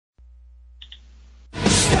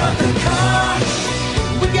Start the car,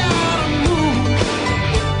 we gotta move.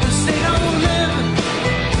 This ain't no living,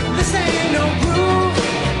 this ain't no groove.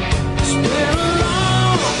 It's been a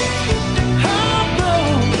long, hard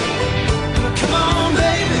road. Come on,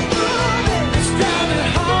 baby, let's drive it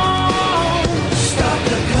home. Start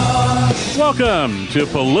the car. Welcome to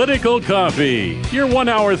Political Coffee, your 1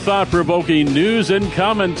 hour thought-provoking news and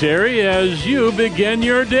commentary as you begin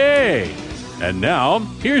your day. And now,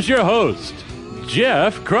 here's your host,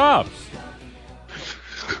 Jeff Kropp.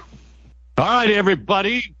 All right,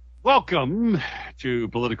 everybody. Welcome to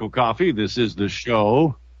Political Coffee. This is the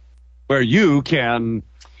show where you can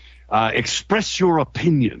express your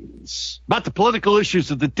opinions about the political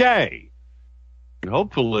issues of the day. And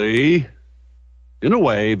hopefully, in a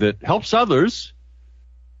way that helps others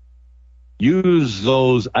use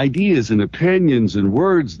those ideas and opinions and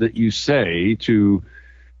words that you say to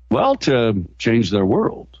change their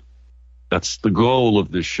world. That's the goal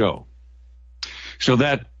of this show. So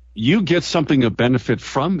that you get something of benefit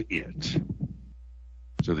from it.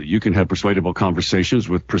 So that you can have persuadable conversations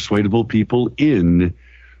with persuadable people in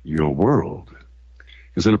your world.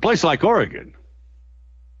 Because in a place like Oregon,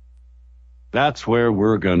 that's where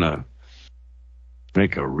we're going to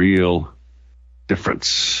make a real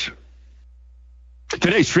difference.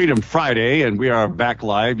 Today's Freedom Friday, and we are back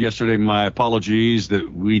live. Yesterday, my apologies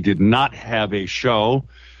that we did not have a show.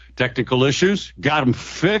 Technical issues, got them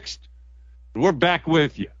fixed. We're back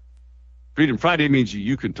with you. Freedom Friday means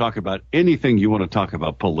you can talk about anything you want to talk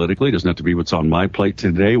about politically. It doesn't have to be what's on my plate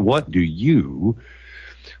today. What do you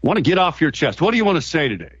want to get off your chest? What do you want to say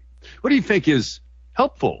today? What do you think is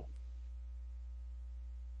helpful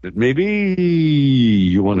that maybe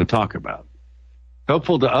you want to talk about?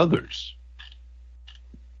 Helpful to others.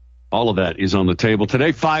 All of that is on the table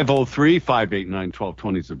today.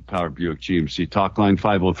 503-589-1220 is the Power Buick GMC talk line.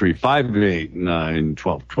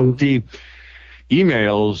 503-589-1220.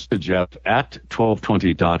 Emails to Jeff at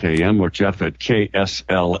 1220.am or Jeff at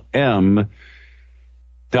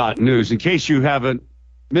KSLM.news. In case you haven't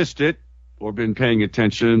missed it or been paying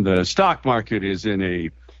attention, the stock market is in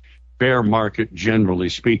a bear market, generally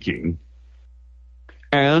speaking.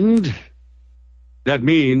 And that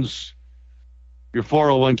means your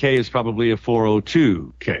 401k is probably a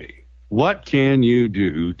 402k. What can you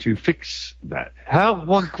do to fix that?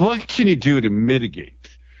 What can you do to mitigate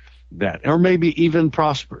that? Or maybe even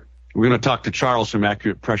prosper? We're going to talk to Charles from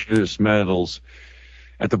Accurate Precious Metals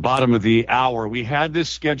at the bottom of the hour. We had this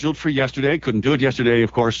scheduled for yesterday. Couldn't do it yesterday,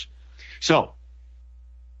 of course. So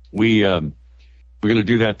we're going to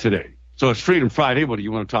do that today. So it's Freedom Friday. What do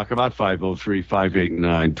you want to talk about?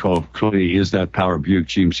 503-589-1220 is that Power Buick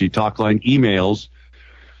GMC talk line. Emails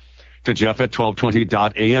to Jeff at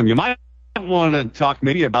 1220.am. You might want to talk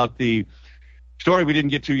maybe about the story we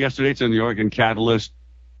didn't get to yesterday. It's in the Oregon Catalyst.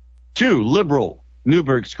 2 liberal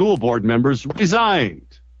Newberg school board members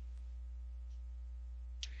resigned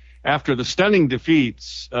after the stunning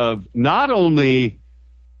defeats of not only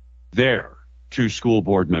their 2 school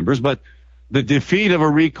board members, but the defeat of a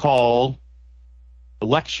recall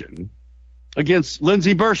election against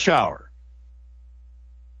Lindsay Burschauer,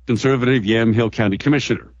 conservative Yamhill County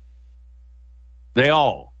Commissioner. They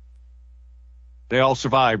all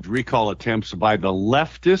survived recall attempts by the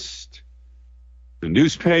leftist, the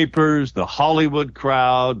newspapers, the Hollywood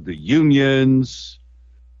crowd, the unions,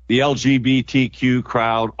 the LGBTQ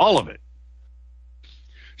crowd, all of it.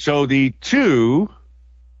 So the 2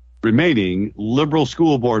 remaining liberal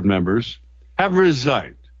school board members have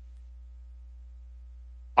resigned.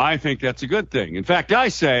 I think that's a good thing. In fact, I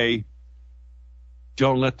say,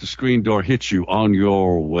 don't let the screen door hit you on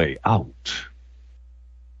your way out.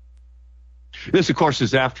 This, of course,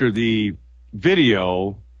 is after the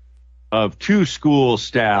video of 2 school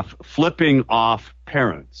staff flipping off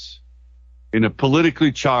parents in a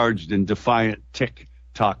politically charged and defiant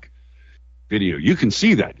TikTok video. You can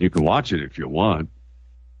see that. You can watch it if you want.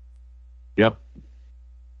 Yep.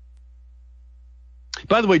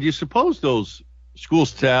 By the way, do you suppose those school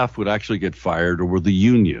staff would actually get fired, or will the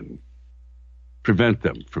union prevent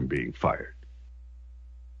them from being fired?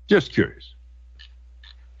 Just curious.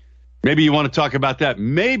 Maybe you want to talk about that.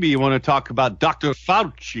 Maybe you want to talk about Dr.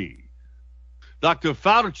 Fauci. Dr.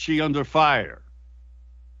 Fauci under fire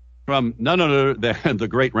from none other than the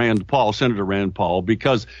great Senator Rand Paul,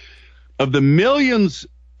 because of the millions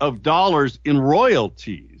of dollars in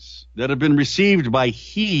royalties that have been received by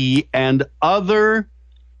he and other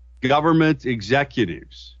government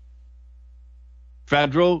executives,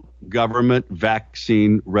 federal government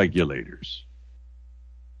vaccine regulators.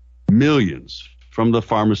 Millions from the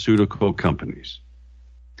pharmaceutical companies.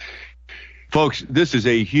 Folks, this is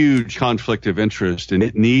a huge conflict of interest, and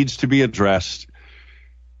it needs to be addressed.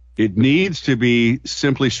 It needs to be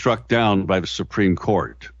simply struck down by the Supreme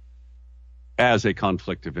Court as a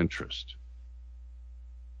conflict of interest.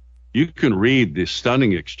 You can read the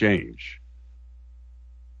stunning exchange.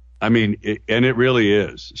 I mean, and it really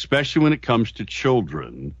is, especially when it comes to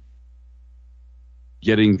children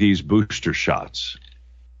getting these booster shots.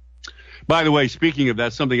 By the way, speaking of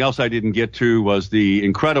that, something else I didn't get to was the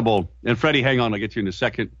incredible, and Freddie, hang on, I'll get to you in a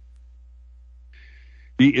second.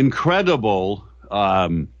 The incredible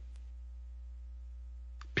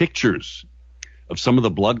pictures of some of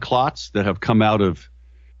the blood clots that have come out of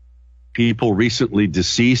people recently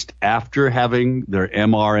deceased after having their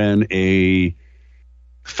mRNA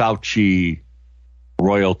Fauci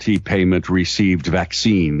royalty payment received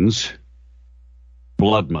vaccines,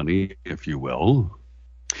 blood money, if you will.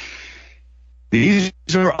 These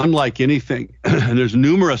are unlike anything. And there's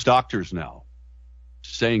numerous doctors now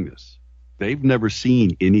saying this. They've never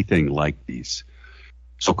seen anything like these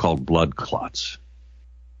so-called blood clots.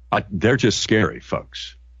 They're just scary,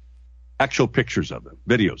 folks. Actual pictures of them,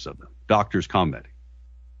 videos of them, doctors commenting.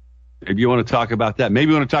 Maybe you want to talk about that.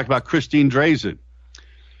 Maybe you want to talk about Christine Drazen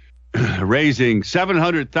raising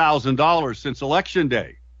 $700,000 since Election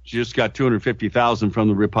Day. She just got $250,000 from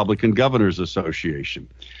the Republican Governors Association.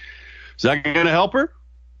 Is that going to help her?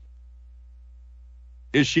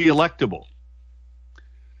 Is she electable?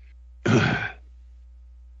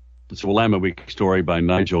 It's a Willamette Week story by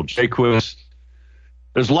Nigel Jaquist.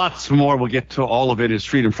 There's lots more. We'll get to all of it. It's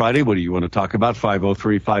Freedom Friday. What do you want to talk about?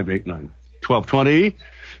 503-589-1220.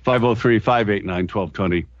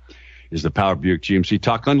 503-589-1220 is the Power Buick GMC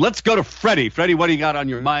talk line. Let's go to Freddie. Freddie, what do you got on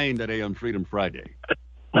your mind today on Freedom Friday?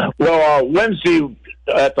 Well, Wednesday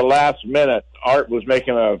at the last minute, Art was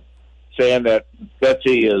saying that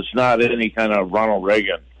Betsy is not any kind of Ronald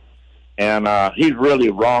Reagan. And he's really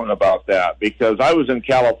wrong about that, because I was in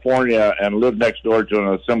California and lived next door to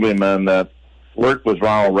an assemblyman that worked with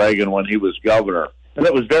Ronald Reagan when he was governor. And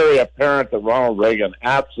it was very apparent that Ronald Reagan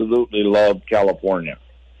absolutely loved California.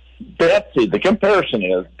 Betsy, the comparison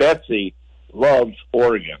is Betsy loves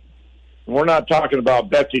Oregon. We're not talking about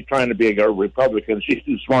Betsy trying to be a Republican. She's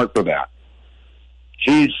too smart for that.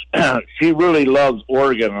 She really loves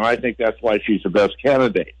Oregon, and I think that's why she's the best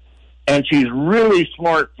candidate. And she's really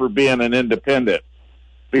smart for being an independent,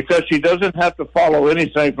 because she doesn't have to follow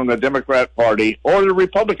anything from the Democrat Party or the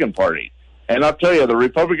Republican Party. And I'll tell you, the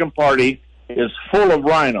Republican Party is full of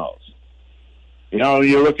rhinos. You know,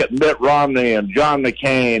 you look at Mitt Romney and John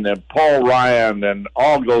McCain and Paul Ryan, and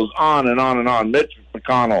all goes on and on and on. Mitch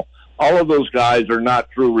McConnell, all of those guys are not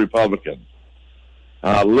true Republicans.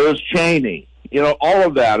 Liz Cheney, you know, all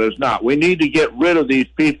of that is not. We need to get rid of these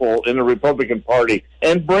people in the Republican Party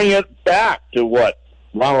and bring it back to what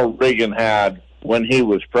Ronald Reagan had when he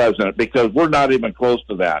was president, because we're not even close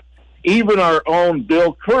to that. Even our own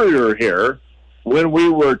Bill Courier here, when we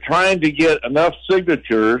were trying to get enough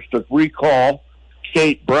signatures to recall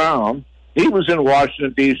Kate Brown, he was in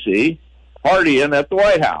Washington, D.C., partying at the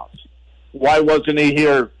White House. Why wasn't he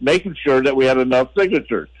here making sure that we had enough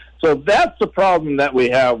signatures? So that's the problem that we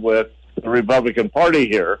have with the Republican Party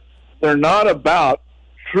here. They're not about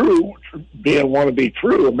want to be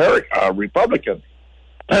true Republicans.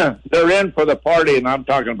 They're in for the party, and I'm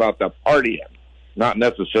talking about the party, not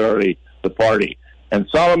necessarily the party. And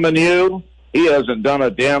Solomon Yu, he hasn't done a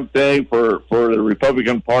damn thing for the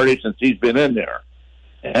Republican Party since he's been in there.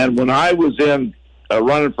 And when I was in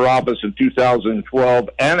running for office in 2012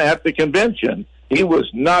 and at the convention, he was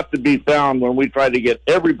not to be found when we tried to get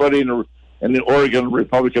everybody in the Oregon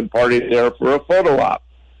Republican Party there for a photo op.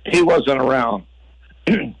 He wasn't around.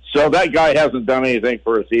 So that guy hasn't done anything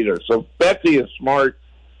for us either. So Betsy is smart,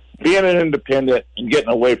 being an independent and getting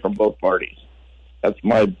away from both parties. That's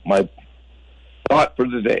my thought for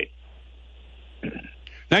the day.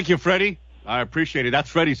 Thank you, Freddie. I appreciate it. That's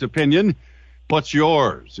Freddie's opinion. What's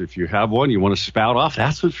yours? If you have one you want to spout off,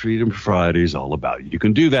 that's what Freedom Friday is all about. You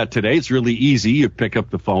can do that today. It's really easy. You pick up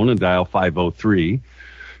the phone and dial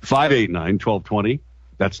 503-589-1220.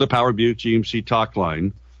 That's the Power Buick GMC talk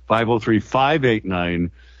line,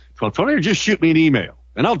 503-589-1220. Or just shoot me an email,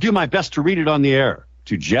 and I'll do my best to read it on the air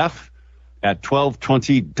to Jeff at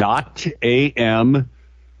 1220.am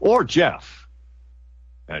or Jeff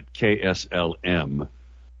at KSLM.news.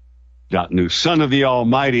 Son of the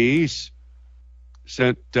Almighty's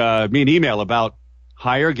sent me an email about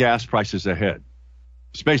higher gas prices ahead.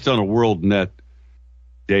 It's based on a WorldNet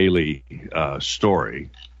Daily story.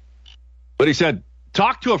 But he said,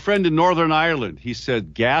 talk to a friend in Northern Ireland. He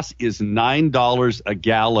said gas is $9 a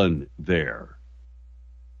gallon there.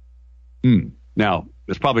 Now,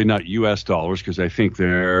 It's probably not U.S. dollars because I think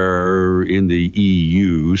they're in the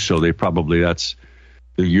EU, so that's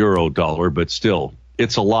the euro dollar, but still,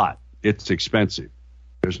 it's a lot. It's expensive.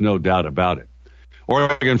 There's no doubt about it.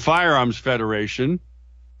 Oregon Firearms Federation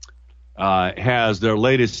has their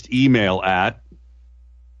latest email up,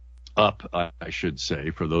 I should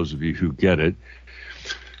say, for those of you who get it.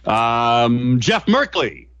 Jeff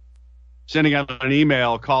Merkley sending out an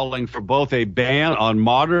email calling for both a ban on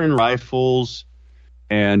modern rifles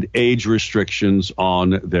and age restrictions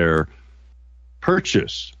on their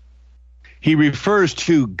purchase. He refers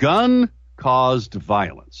to gun-caused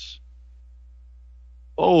violence.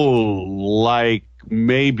 Oh, like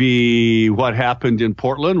maybe what happened in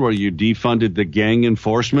Portland where you defunded the gang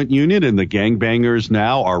enforcement unit and the gangbangers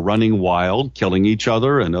now are running wild, killing each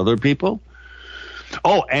other and other people.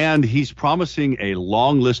 Oh, and he's promising a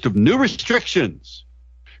long list of new restrictions,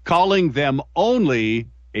 calling them only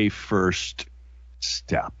a first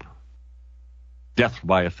step. Death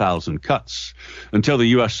by 1,000 cuts until the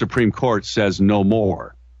U.S. Supreme Court says no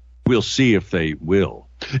more. We'll see if they will.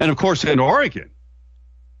 And, of course, in Oregon,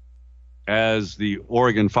 as the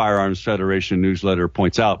Oregon Firearms Federation newsletter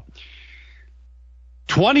points out,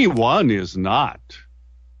 21 is not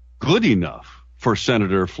good enough for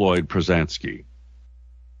Senator Floyd Prozanski,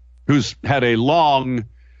 who's had a long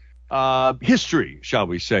history, shall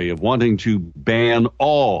we say, of wanting to ban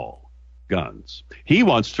all guns. He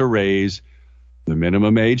wants to raise the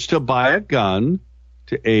minimum age to buy a gun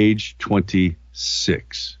to age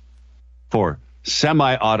 26 for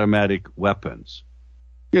semi-automatic weapons,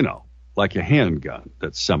 like a handgun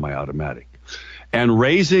that's semi-automatic, and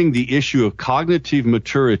raising the issue of cognitive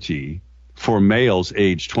maturity for males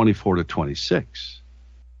aged 24 to 26.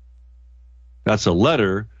 That's a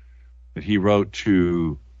letter that he wrote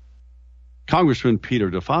to Congressman Peter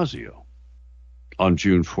DeFazio on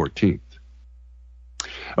June 14th.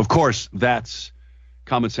 Of course, that's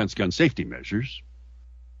common sense gun safety measures.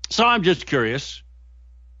 So I'm just curious.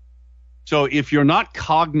 So if you're not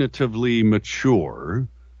cognitively mature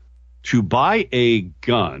to buy a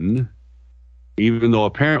gun, even though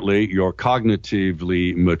apparently you're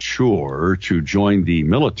cognitively mature to join the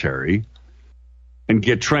military and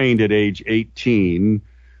get trained at age 18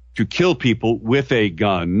 to kill people with a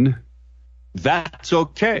gun, that's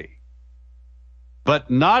okay.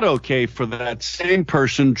 But not okay for that same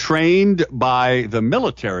person trained by the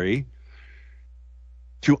military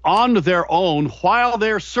to, on their own, while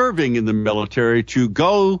they're serving in the military, to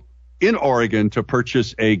go in Oregon to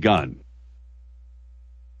purchase a gun,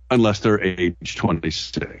 unless they're age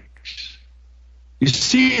 26. You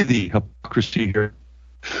see the hypocrisy here?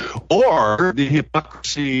 Or the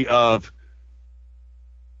hypocrisy of,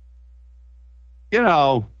 we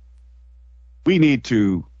need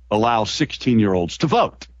to allow 16-year-olds to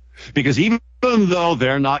vote. Because even though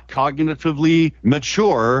they're not cognitively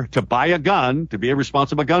mature to buy a gun, to be a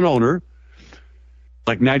responsible gun owner,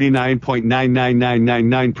 like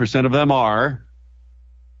 99.99999% of them are,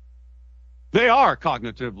 they are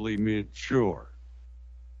cognitively mature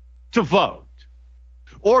to vote.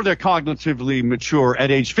 Or they're cognitively mature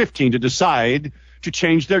at age 15 to decide to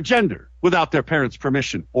change their gender without their parents'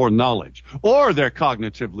 permission or knowledge. Or they're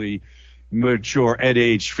cognitively mature at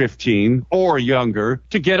age 15 or younger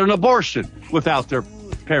to get an abortion without their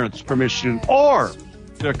parents' permission. Or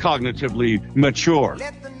they're cognitively mature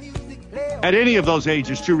at any of those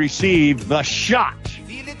ages to receive the shot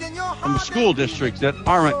from the school districts that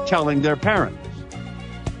aren't telling their parents.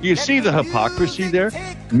 You see the hypocrisy there?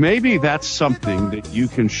 Maybe that's something that you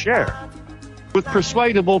can share with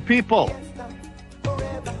persuadable people.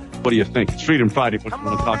 What do you think? It's Freedom Friday. What do you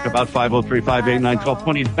want to talk about?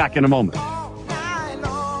 503-589-1220. Back in a moment.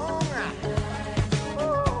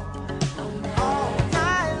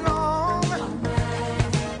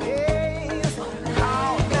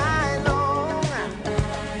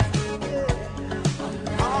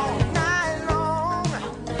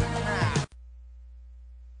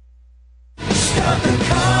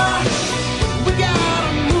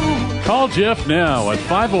 Call Jeff now at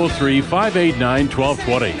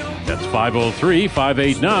 503-589-1220. That's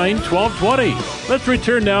 503-589-1220. Let's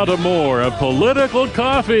return now to more of Political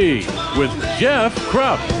Coffee with Jeff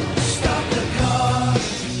Krupp.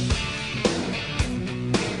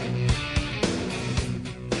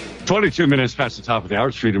 22 minutes past the top of the hour.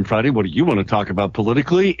 It's Freedom Friday. What do you want to talk about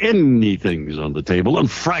politically? Anything's on the table on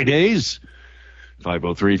Fridays.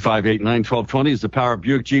 503-589-1220 is the Power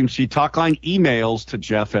Buick GMC talk line. Emails to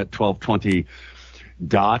Jeff at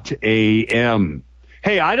 1220.am.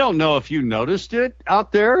 Hey, I don't know if you noticed it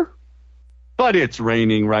out there, but it's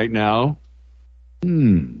raining right now.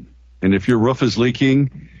 And if your roof is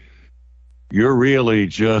leaking, you're really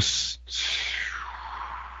just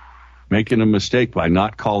making a mistake by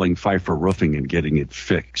not calling Pfeiffer Roofing and getting it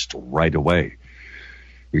fixed right away.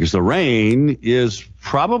 Because the rain is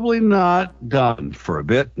probably not done for a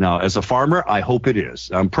bit. Now, as a farmer, I hope it is.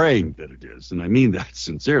 I'm praying that it is, and I mean that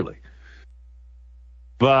sincerely.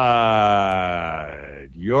 But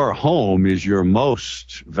your home is your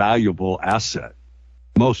most valuable asset.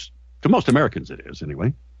 To most Americans it is,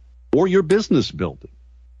 anyway. Or your business building.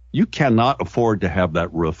 You cannot afford to have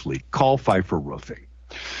that roof leak. Call Pfeiffer Roofing.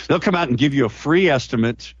 They'll come out and give you a free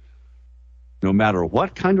estimate no matter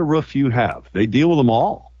what kind of roof you have. They deal with them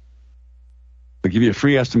all. They'll give you a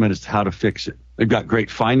free estimate as to how to fix it. They've got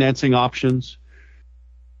great financing options.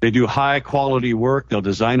 They do high-quality work. They'll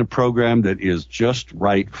design a program that is just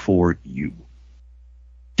right for you.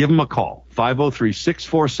 Give them a call,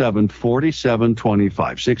 503-647-4725,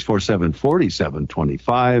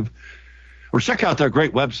 647-4725, or check out their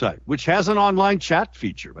great website, which has an online chat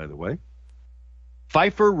feature, by the way,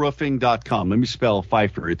 PfeifferRoofing.com. Let me spell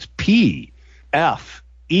Pfeiffer. It's P-F-E-I-F-E-R,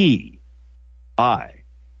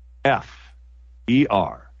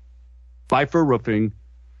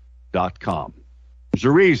 PfeifferRoofing.com. There's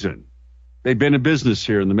a reason they've been in business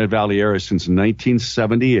here in the Mid-Valley area since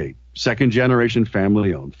 1978. Second-generation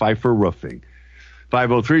family-owned. Pfeiffer Roofing.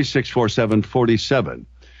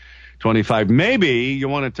 503-647-4725. Maybe you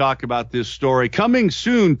want to talk about this story coming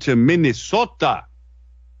soon to Minnesota,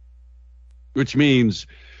 which means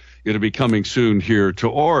it'll be coming soon here to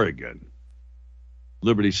Oregon.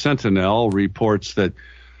 Liberty Sentinel reports that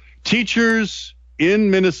teachers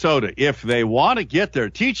in Minnesota, if they want to get their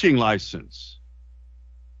teaching license,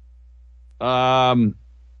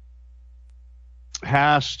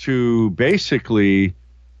 has to basically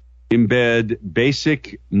embed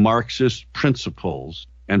basic Marxist principles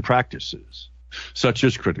and practices, such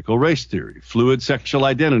as critical race theory, fluid sexual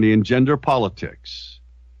identity, and gender politics.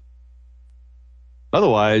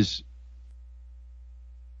 Otherwise,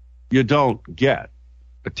 you don't get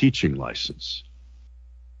a teaching license.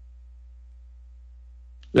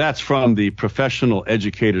 That's from the Professional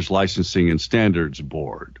Educators Licensing and Standards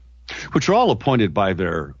Board, which are all appointed by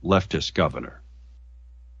their leftist governor.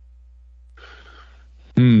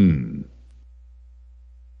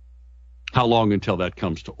 How long until that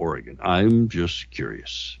comes to Oregon? I'm just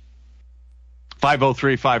curious.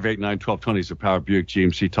 503-589-1220 is the Power Buick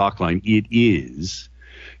GMC talk line. It is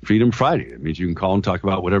Freedom Friday. It means you can call and talk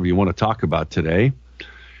about whatever you want to talk about today.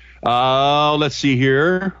 Let's see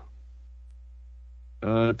here.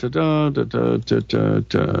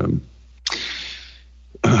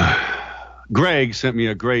 Greg sent me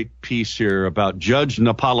a great piece here about Judge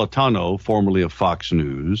Napolitano, formerly of Fox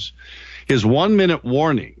News, his 1-minute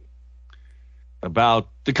warning about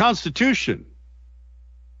the Constitution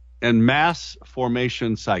and mass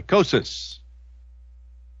formation psychosis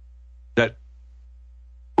that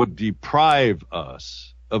would deprive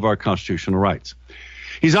us of our constitutional rights.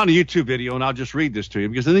 He's on a YouTube video, and I'll just read this to you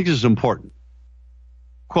because I think this is important.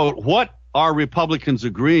 Quote, what are Republicans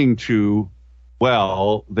agreeing to?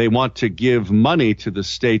 Well, they want to give money to the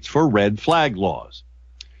states for red flag laws.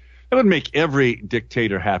 That would make every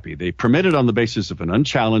dictator happy. They permit it on the basis of an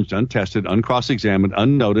unchallenged, untested, uncross-examined,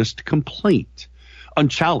 unnoticed complaint.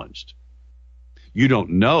 Unchallenged. You don't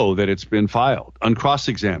know that it's been filed.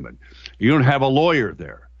 Uncross-examined. You don't have a lawyer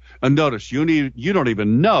there. Unnoticed. You don't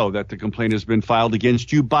even know that the complaint has been filed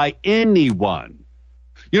against you by anyone.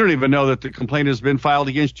 You don't even know that the complaint has been filed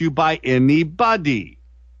against you by anybody.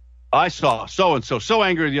 I saw so-and-so so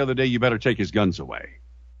angry the other day, you better take his guns away.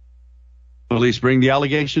 Police bring the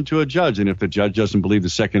allegation to a judge, and if the judge doesn't believe the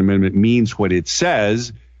Second Amendment means what it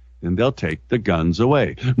says, then they'll take the guns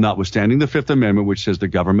away. Notwithstanding the Fifth Amendment, which says the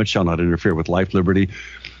government shall not interfere with life, liberty,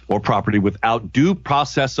 or property without due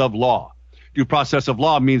process of law. Due process of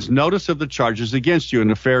law means notice of the charges against you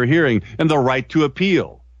in a fair hearing and the right to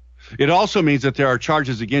appeal. It also means that there are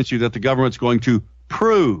charges against you that the government's going to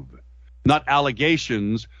prove, not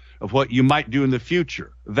allegations of what you might do in the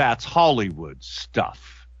future. That's Hollywood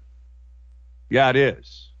stuff. Yeah, it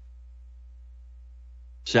is.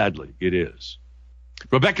 Sadly, it is.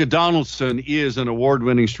 Rebecca Donaldson is an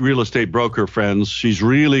award-winning real estate broker, friends. She's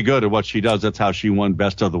really good at what she does. That's how she won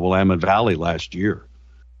Best of the Willamette Valley last year.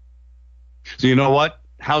 So you know what?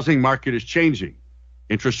 Housing market is changing.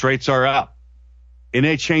 Interest rates are up. In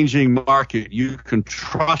a changing market, you can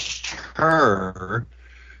trust her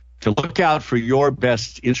to look out for your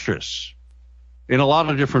best interests in a lot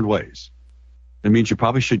of different ways. That means you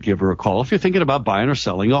probably should give her a call if you're thinking about buying or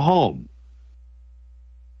selling a home.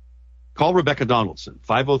 Call Rebecca Donaldson,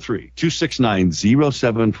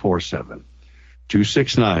 503-269-0747.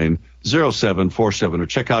 269-0747, or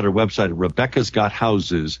check out our website at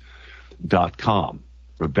rebeccasgothouses.com.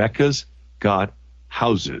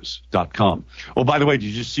 rebeccasgothouses.com. Oh, by the way,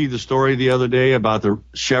 did you see the story the other day about the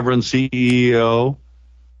Chevron CEO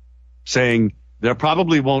saying there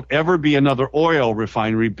probably won't ever be another oil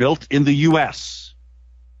refinery built in the U.S.?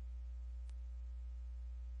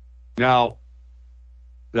 Now,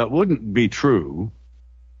 that wouldn't be true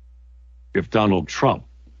if Donald Trump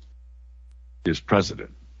is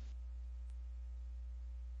president,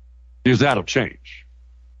 because that'll change.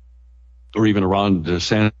 Or even Ron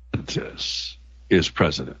DeSantis is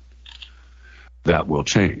president. That will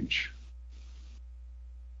change.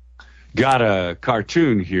 Got a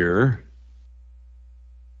cartoon here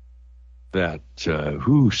that,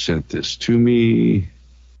 who sent this to me?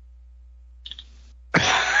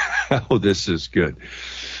 Oh, this is good.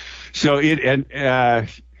 So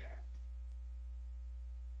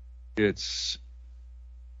it's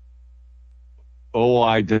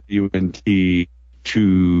OIWNT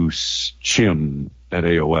to Chim at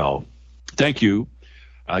AOL. Thank you.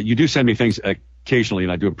 You do send me things occasionally,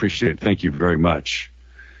 and I do appreciate it. Thank you very much.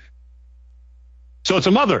 So it's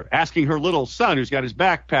a mother asking her little son, who's got his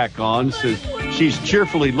backpack on, so she's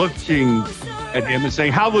cheerfully looking at him and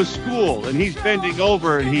saying, "How was school?" And he's bending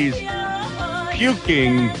over and he's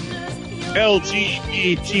puking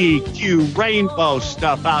LGBTQ rainbow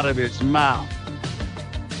stuff out of his mouth.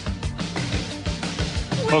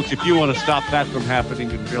 Folks, if you want to stop that from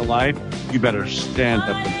happening in real life, you better stand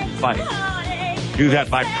up and fight. Do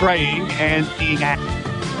that by praying and being active.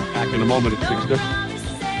 Back in a moment at 6:50.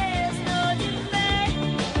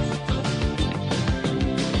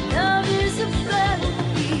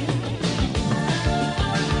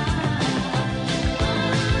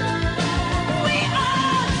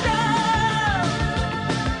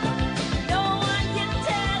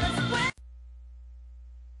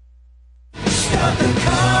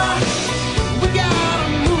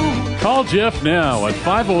 Call Jeff now at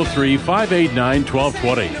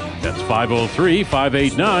 503-589-1220. That's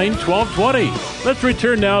 503-589-1220. Let's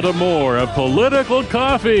return now to more of Political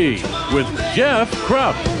Coffee with Jeff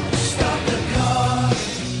Krupp.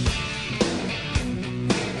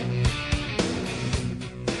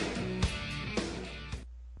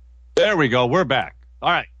 There we go. We're back.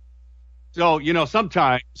 All right. So,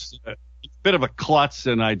 sometimes it's a bit of a klutz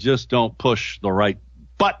and I just don't push the right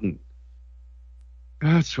button.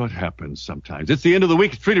 That's what happens sometimes. It's the end of the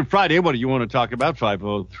week. It's Freedom Friday. What do you want to talk about?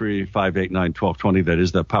 503-589-1220. That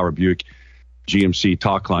is the Power Buick GMC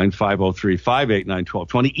talk line,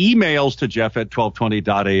 503-589-1220. Emails to Jeff at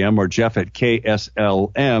 1220.am or Jeff at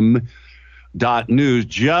KSLM.news.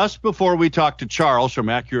 Just before we talk to Charles from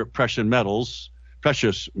Accurate Precious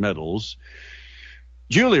Metals,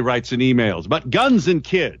 Julie writes in emails about guns and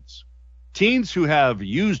kids. Teens who have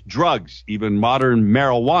used drugs, even modern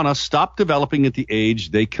marijuana, stop developing at the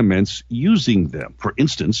age they commence using them. For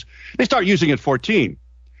instance, they start using at 14.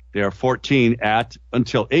 They are 14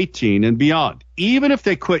 until 18 and beyond. Even if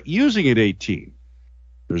they quit using at 18,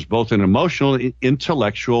 there's both an emotional and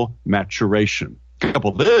intellectual maturation.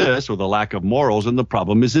 Couple this with a lack of morals, and the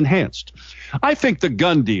problem is enhanced. I think the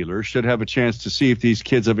gun dealers should have a chance to see if these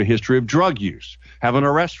kids have a history of drug use, have an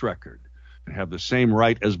arrest record, have the same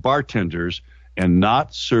right as bartenders, and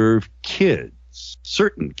not serve kids,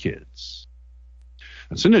 certain kids.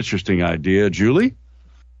 That's an interesting idea, Julie.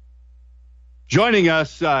 Joining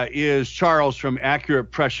us is Charles from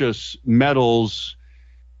Accurate Precious Metals.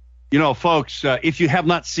 Folks, if you have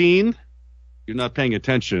not seen, you're not paying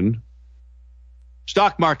attention.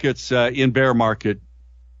 Stock markets in bear market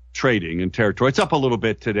trading and territory. It's up a little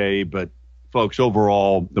bit today, but folks,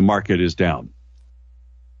 overall, the market is down.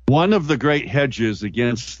 One of the great hedges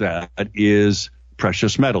against that is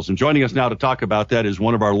precious metals. And joining us now to talk about that is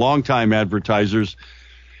one of our longtime advertisers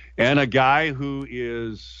and a guy who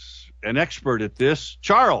is an expert at this,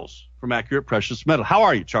 Charles from Accurate Precious Metals. How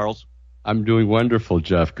are you, Charles? I'm doing wonderful,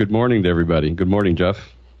 Jeff. Good morning to everybody. Good morning,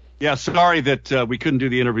 Jeff. Yeah, sorry that we couldn't do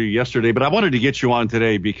the interview yesterday, but I wanted to get you on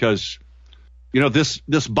today because,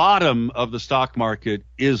 this bottom of the stock market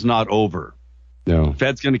is not over. No.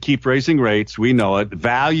 Fed's going to keep raising rates. We know it.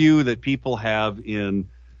 Value that people have in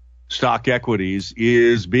stock equities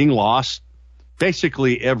is being lost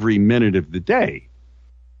basically every minute of the day.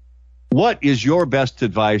 What is your best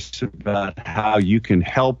advice about how you can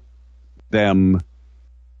help them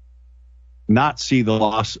not see the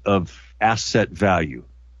loss of asset value?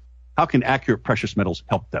 How can Accurate Precious Metals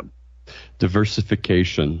help them?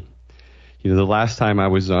 Diversification. The last time I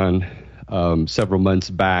was on several months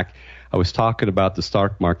back, I was talking about the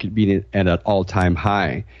stock market being at an all-time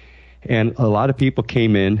high. And a lot of people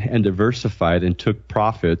came in and diversified and took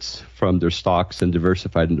profits from their stocks and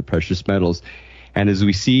diversified into precious metals. And as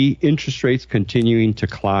we see interest rates continuing to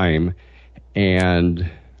climb and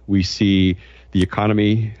we see the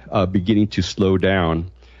economy beginning to slow down,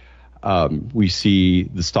 we see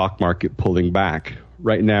the stock market pulling back.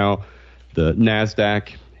 Right now, the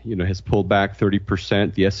NASDAQ, has pulled back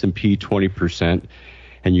 30%, the S&P 20%.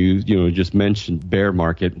 And you just mentioned bear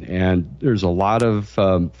market, and there's a lot of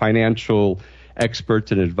financial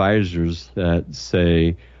experts and advisors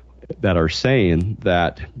that are saying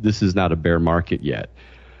that this is not a bear market yet,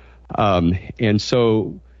 and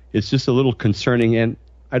so it's just a little concerning. And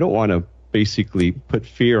I don't want to basically put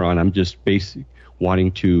fear on. I'm just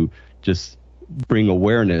wanting to just bring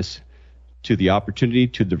awareness to the opportunity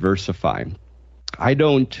to diversify. I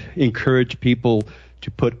don't encourage people to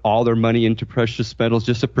put all their money into precious metals,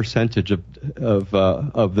 just a percentage of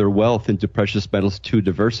their wealth into precious metals to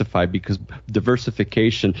diversify, because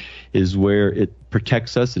diversification is where it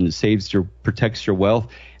protects us and it protects your wealth.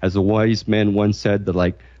 As a wise man once said, that,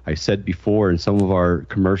 like I said before, and some of our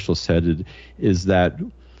commercials said it, is that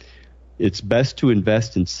it's best to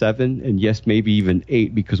invest in 7 and yes, maybe even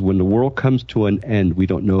 8, because when the world comes to an end, we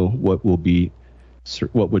don't know what would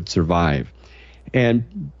survive.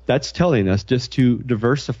 And that's telling us just to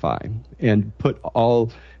diversify and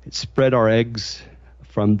spread our eggs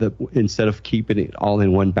instead of keeping it all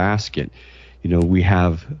in one basket. We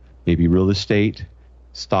have maybe real estate,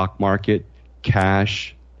 stock market,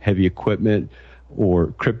 cash, heavy equipment, or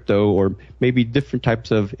crypto, or maybe different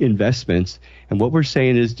types of investments. And what we're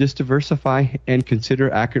saying is just diversify and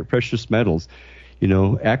consider accurate precious metals.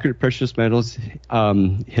 Accurate precious metals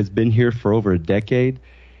has been here for over a decade.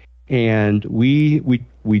 And we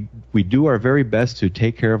do our very best to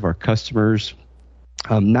take care of our customers,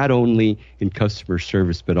 not only in customer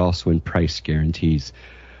service, but also in price guarantees.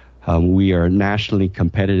 We are nationally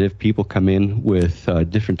competitive. People come in with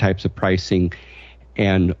different types of pricing,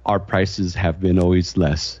 and our prices have been always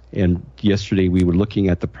less. And yesterday we were looking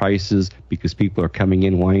at the prices because people are coming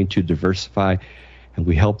in wanting to diversify, and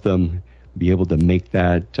we help them be able to make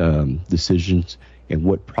that decisions and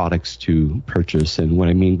what products to purchase. And what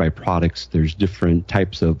I mean by products, there's different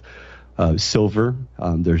types of silver,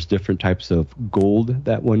 there's different types of gold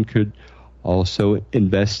that one could also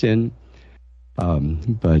invest in.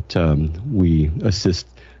 But we assist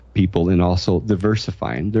people in also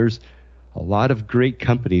diversifying. There's a lot of great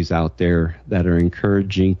companies out there that are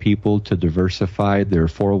encouraging people to diversify their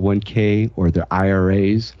 401k or their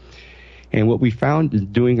IRAs. And what we found in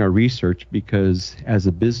doing our research, because as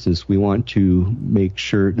a business, we want to make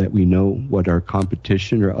sure that we know what our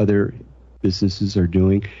competition or other businesses are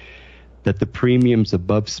doing, that the premiums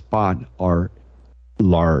above spot are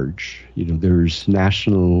large. There's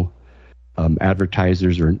national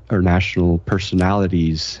advertisers or national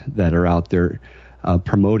personalities that are out there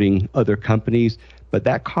promoting other companies, but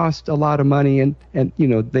that costs a lot of money, and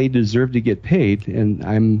they deserve to get paid, and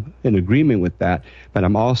I'm in agreement with that. But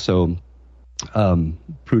I'm also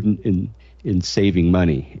prudent in saving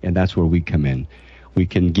money, and that's where we come in. We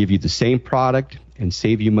can give you the same product and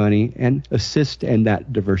save you money and assist in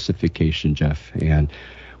that diversification, Jeff. And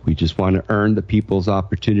we just want to earn the people's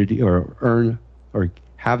opportunity, or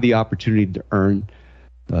have the opportunity to earn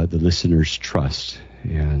the listeners' trust.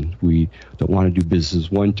 And we don't want to do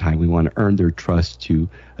business one time. We want to earn their trust to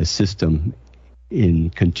assist them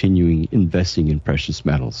in continuing investing in precious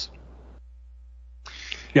metals.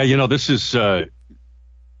 Yeah, this is, I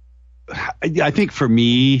think for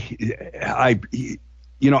me,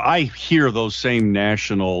 I hear those same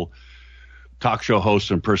national talk show hosts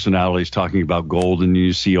and personalities talking about gold, and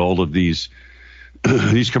you see all of these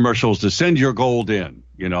commercials to send your gold in,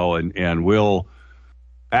 and we'll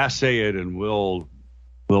assay it and we'll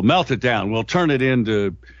melt it down. We'll turn it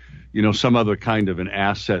into, some other kind of an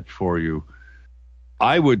asset for you.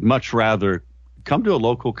 I would much rather come to a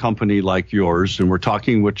local company like yours, and we're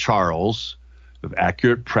talking with Charles of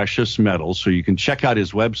Accurate Precious Metals. So you can check out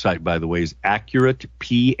his website, by the way, is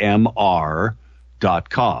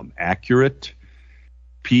accuratepmr.com. Accurate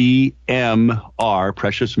PMR,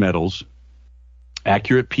 Precious Metals,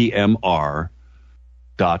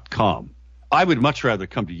 accuratepmr.com. I would much rather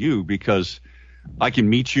come to you because I can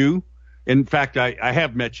meet you. In fact, I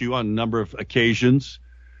have met you on a number of occasions.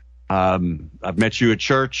 I've met you at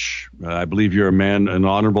church. I believe you're an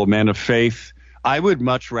honorable man of faith. I would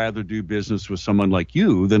much rather do business with someone like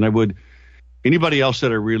you than I would anybody else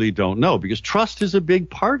that I really don't know, because trust is a big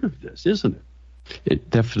part of this, isn't it? It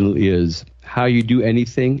definitely is. How you do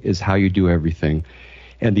anything is how you do everything.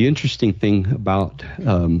 And the interesting thing about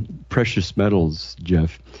precious metals,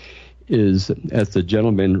 Jeff, is, as the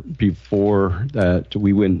gentleman before that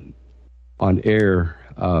we went on air,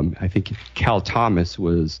 I think Cal Thomas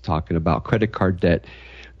was talking about credit card debt.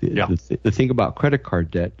 The thing about credit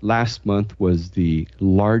card debt, last month was the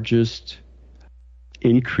largest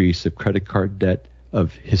increase of credit card debt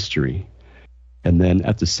of history. And then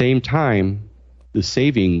at the same time, the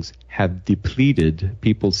savings have depleted,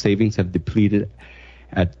 people's savings have depleted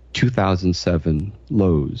at 2007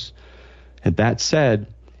 lows. And that said,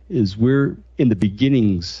 is we're in the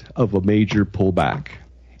beginnings of a major pullback.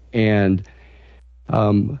 And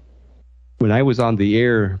when I was on the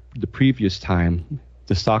air the previous time,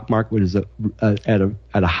 the stock market was at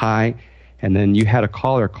a high, and then you had a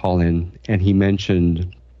caller call in, and he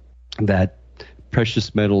mentioned that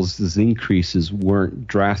precious metals' increases weren't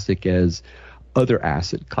drastic as other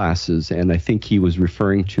asset classes, and I think he was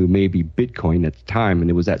referring to maybe Bitcoin at the time, and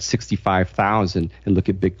it was at 65,000, and look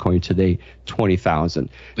at Bitcoin today, 20,000.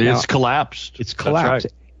 It's collapsed. It's collapsed.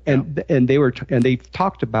 That's right. And they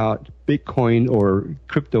talked about Bitcoin or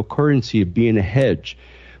cryptocurrency being a hedge,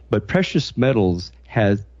 but precious metals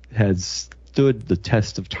has stood the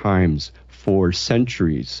test of times for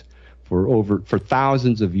centuries, for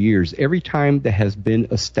thousands of years. Every time there has been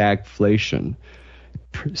a stagflation,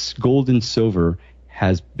 gold and silver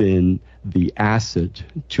has been the asset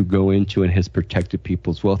to go into and has protected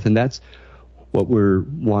people's wealth. And that's what we're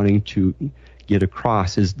wanting to get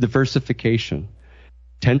across is diversification.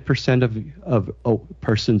 10% of a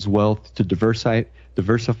person's wealth to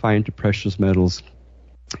diversify into precious metals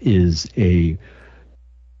is a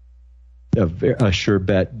sure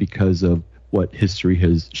bet because of what history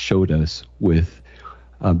has showed us with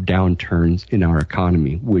downturns in our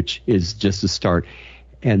economy, which is just a start.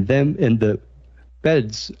 And the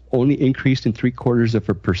Feds only increased in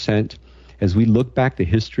 0.75%. As we look back to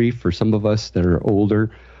history, for some of us that are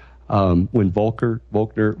older, when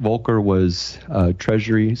Volcker was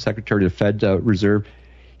Treasury Secretary of the Fed Reserve,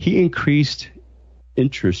 he increased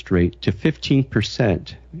interest rate to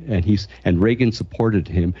 15%, and Reagan supported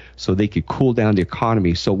him so they could cool down the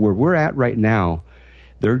economy. So where we're at right now,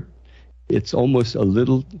 it's almost a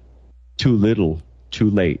little too late.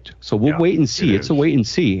 So we'll wait and see. It's a wait and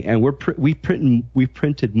see. And we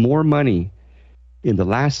printed more money in the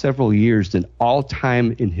last several years than all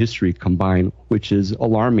time in history combined, which is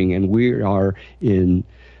alarming. And we are in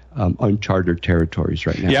uncharted territories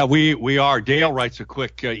right now. Yeah, we are. Dale writes a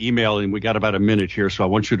quick email, and we got about a minute here, so I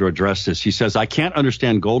want you to address this. He says, I can't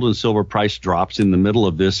understand gold and silver price drops in the middle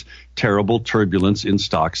of this terrible turbulence in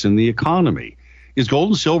stocks and the economy. Is gold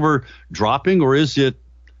and silver dropping, or is it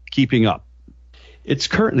keeping up? It's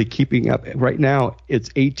currently keeping up. Right now, it's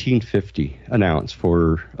 $18.50 an ounce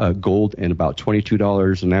for gold and about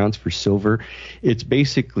 $22 an ounce for silver. It's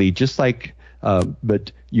basically just like,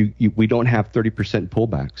 but we don't have 30%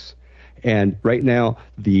 pullbacks. And right now,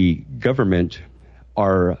 the government,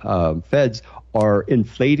 our feds, are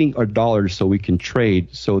inflating our dollars so we can trade.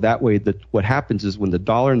 So that way, what happens is when the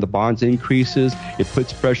dollar and the bonds increases, it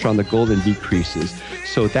puts pressure on the gold and decreases.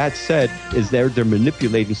 So that said, is they're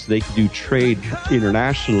manipulating so they can do trade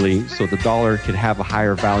internationally, so the dollar can have a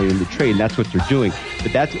higher value in the trade. And that's what they're doing.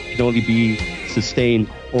 But that can only be sustained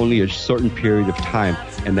only a certain period of time.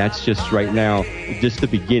 And that's just right now, just the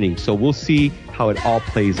beginning. So we'll see how it all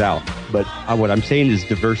plays out. But what I'm saying is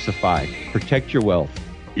diversify, protect your wealth.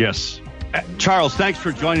 Yes. Charles, thanks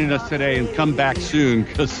for joining us today, and come back soon,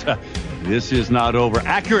 because this is not over.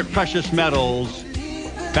 Accurate Precious Metals,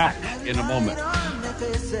 back in a moment.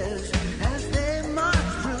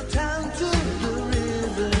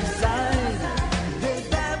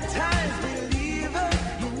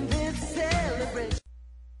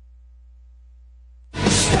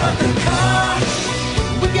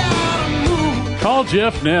 Call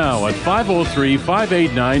Jeff now at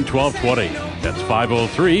 503-589-1220. That's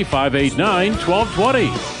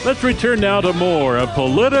 503-589-1220. Let's return now to more of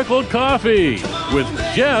Political Coffee with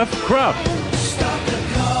Jeff Krupp.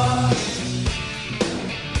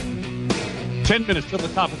 10 minutes till the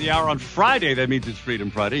top of the hour on Friday. That means it's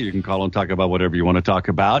Freedom Friday. You can call and talk about whatever you want to talk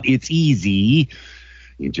about. It's easy.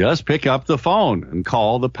 You just pick up the phone and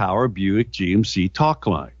call the Power Buick GMC talk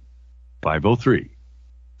line.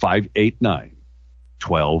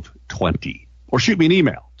 503-589-1220. Or shoot me an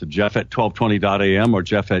email to jeff@1220.am or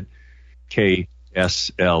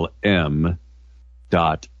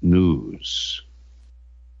jeff@kslm.news.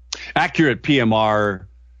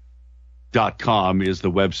 AccuratePMR.com is the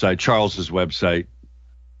website, Charles's website,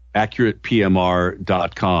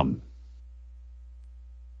 AccuratePMR.com.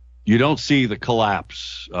 You don't see the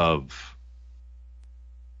collapse of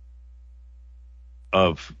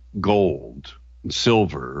gold,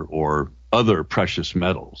 silver, or other precious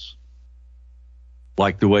metals.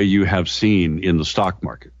 like the way you have seen in the stock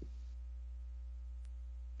market.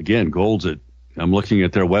 Again, I'm looking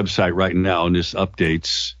at their website right now, and this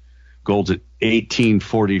updates. Gold's at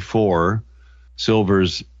 1844,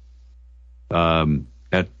 silver's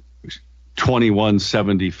at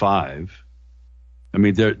 2175. I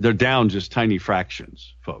mean, they're down just tiny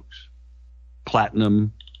fractions, folks.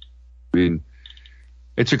 Platinum, I mean,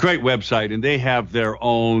 it's a great website, and they have their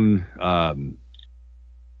own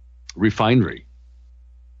refinery.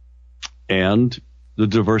 And the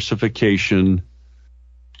diversification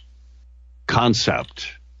concept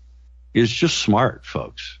is just smart,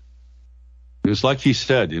 folks. It's like he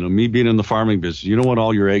said, me being in the farming business, you don't want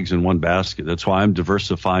all your eggs in one basket. That's why I'm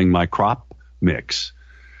diversifying my crop mix.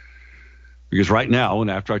 Because right now,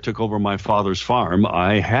 and after I took over my father's farm,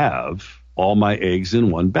 I have all my eggs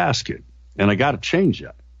in one basket. And I got to change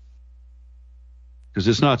that. Because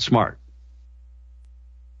it's not smart.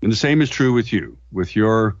 And the same is true with you, with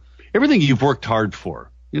your everything you've worked hard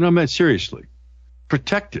for. Seriously,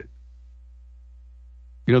 protect it.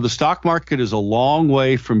 The stock market is a long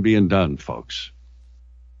way from being done, folks.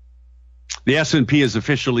 The S&P is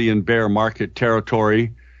officially in bear market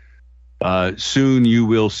territory. Soon you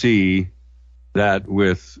will see that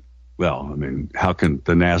how can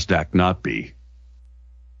the NASDAQ not be?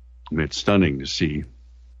 It's stunning to see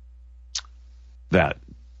that.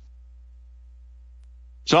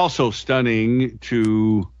 It's also stunning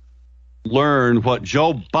to learn what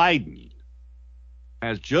Joe Biden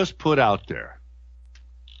has just put out there.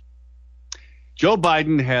 Joe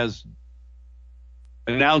Biden has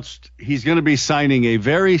announced he's going to be signing a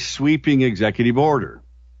very sweeping executive order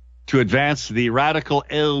to advance the radical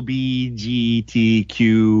LGBTQ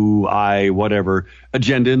whatever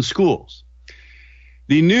agenda in schools.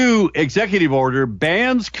 The new executive order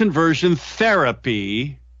bans conversion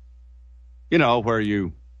therapy, where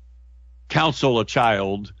you counsel a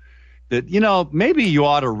child that, maybe you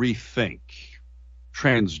ought to rethink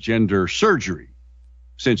transgender surgery,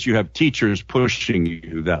 since you have teachers pushing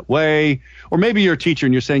you that way. Or maybe you're a teacher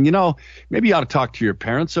and you're saying, maybe you ought to talk to your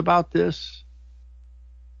parents about this.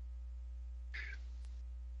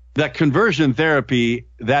 That conversion therapy,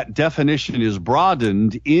 that definition is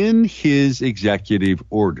broadened in his executive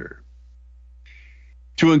order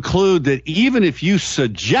to include that even if you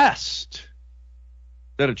suggest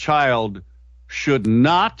that a child should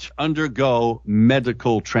not undergo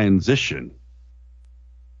medical transition,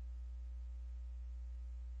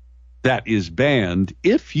 that is banned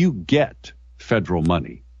if you get federal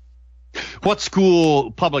money. What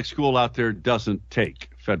public school out there doesn't take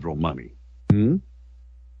federal money?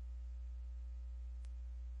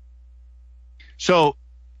 So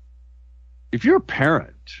if you're a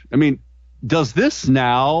parent, does this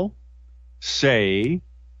now say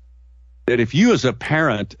that if you as a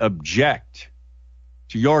parent object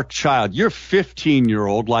to your child, your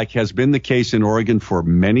 15-year-old, like has been the case in Oregon for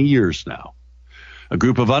many years now, a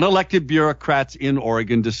group of unelected bureaucrats in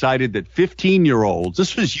Oregon decided that 15-year-olds,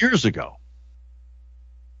 this was years ago,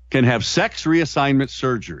 can have sex reassignment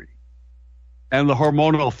surgery and the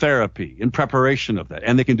hormonal therapy in preparation of that.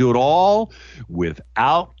 And they can do it all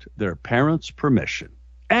without their parents' permission.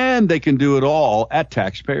 And they can do it all at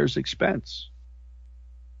taxpayers' expense.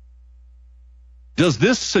 Does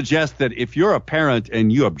this suggest that if you're a parent and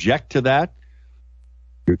you object to that,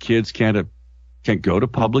 your kids can't go to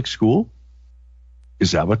public school?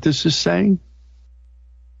 Is that what this is saying?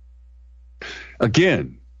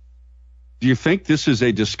 Again, do you think this is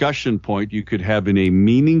a discussion point you could have in a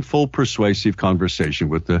meaningful, persuasive conversation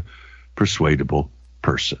with a persuadable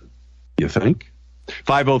person? You think?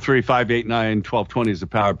 503-589-1220 is the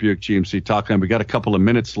Power Buick GMC talk line. We got a couple of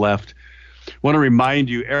minutes left. Want to remind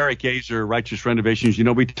you, Eric Azer, Righteous Renovations,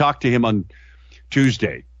 we talked to him on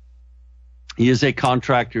Tuesday. He is a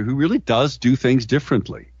contractor who really does do things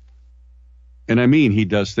differently. And he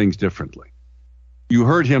does things differently. You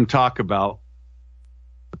heard him talk about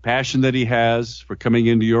the passion that he has for coming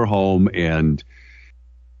into your home and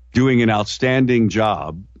doing an outstanding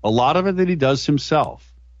job. A lot of it that he does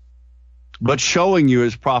himself, but showing you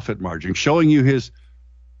his profit margin, showing you his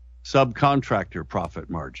subcontractor profit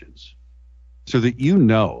margins, so that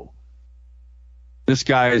this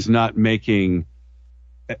guy is not making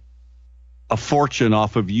a fortune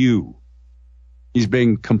off of you. He's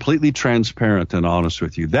being completely transparent and honest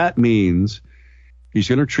with you. That means he's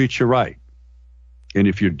going to treat you right. And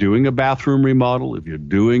if you're doing a bathroom remodel, if you're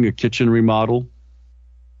doing a kitchen remodel,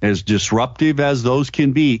 as disruptive as those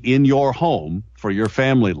can be in your home for your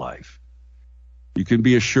family life, you can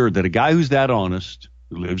be assured that a guy who's that honest,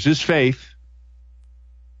 who lives his faith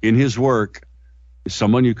in his work, is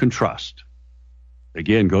someone you can trust.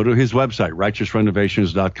 Again, go to his website,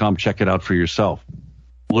 righteousrenovations.com. Check it out for yourself.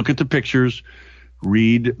 Look at the pictures.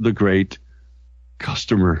 Read the great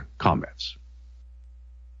customer comments.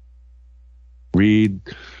 Read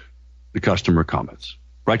the customer comments.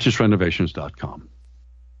 righteousrenovations.com.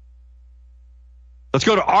 Let's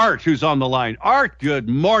go to Art, who's on the line. Art, good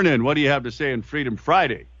morning. What do you have to say on Freedom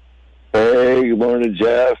Friday? Hey, good morning,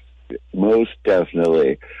 Jeff. Most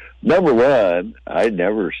definitely. Number one, I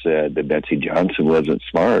never said that Betsy Johnson wasn't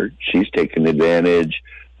smart. She's taken advantage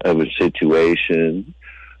of a situation.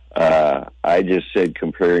 I just said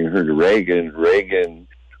comparing her to Reagan. Reagan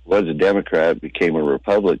was a Democrat, became a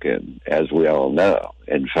Republican, as we all know.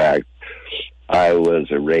 In fact, I was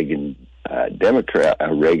a Reagan Democrat.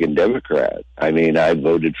 I mean, I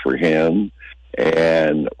voted for him,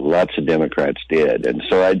 and lots of Democrats did. And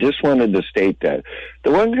so I just wanted to state that.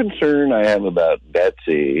 The one concern I have about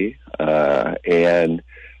Betsy, and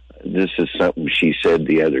this is something she said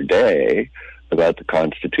the other day about the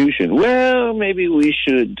Constitution, well, maybe we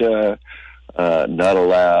should not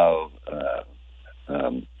allow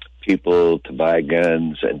people to buy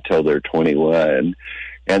guns until they're 21.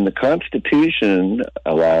 And the Constitution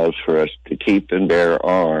allows for us to keep and bear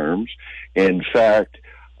arms. In fact,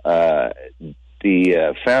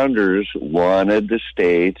 the founders wanted the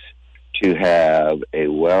states to have a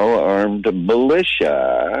well-armed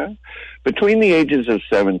militia between the ages of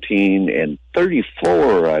 17 and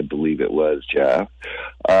 34, I believe it was, Jeff.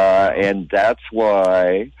 And that's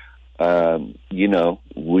why,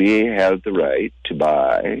 we have the right to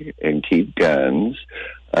buy and keep guns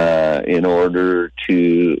in order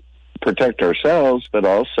to protect ourselves, but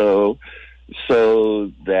also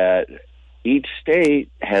so that each state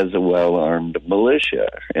has a well-armed militia,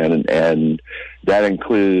 and that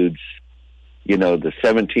includes, the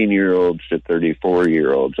 17-year-olds to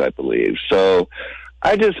 34-year-olds, I believe. So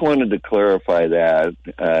I just wanted to clarify that.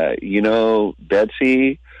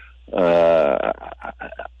 Betsy,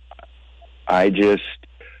 I just,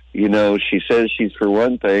 she says she's for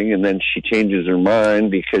one thing, and then she changes her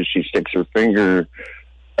mind because she sticks her finger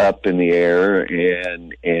up in the air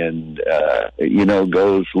and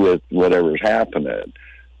goes with whatever's happening,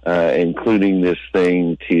 including this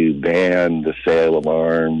thing to ban the sale of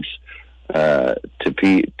arms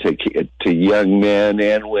to young men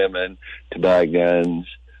and women to buy guns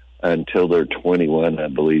until they're 21, I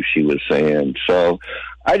believe she was saying. So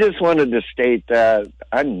I just wanted to state that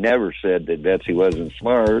I never said that Betsy wasn't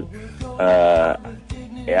smart.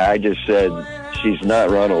 I just said she's not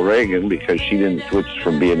Ronald Reagan because she didn't switch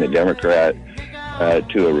from being a Democrat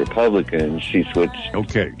to a Republican. She switched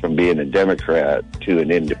from being a Democrat to an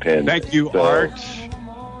independent. Thank you, Art.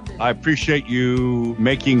 I appreciate you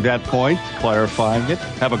making that point, clarifying it.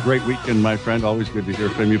 Have a great weekend, my friend. Always good to hear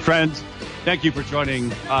from you. Friends, thank you for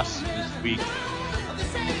joining us this week.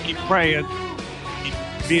 Keep praying. Keep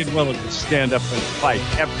being willing to stand up and fight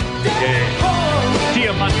every day. See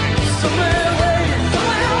you Monday.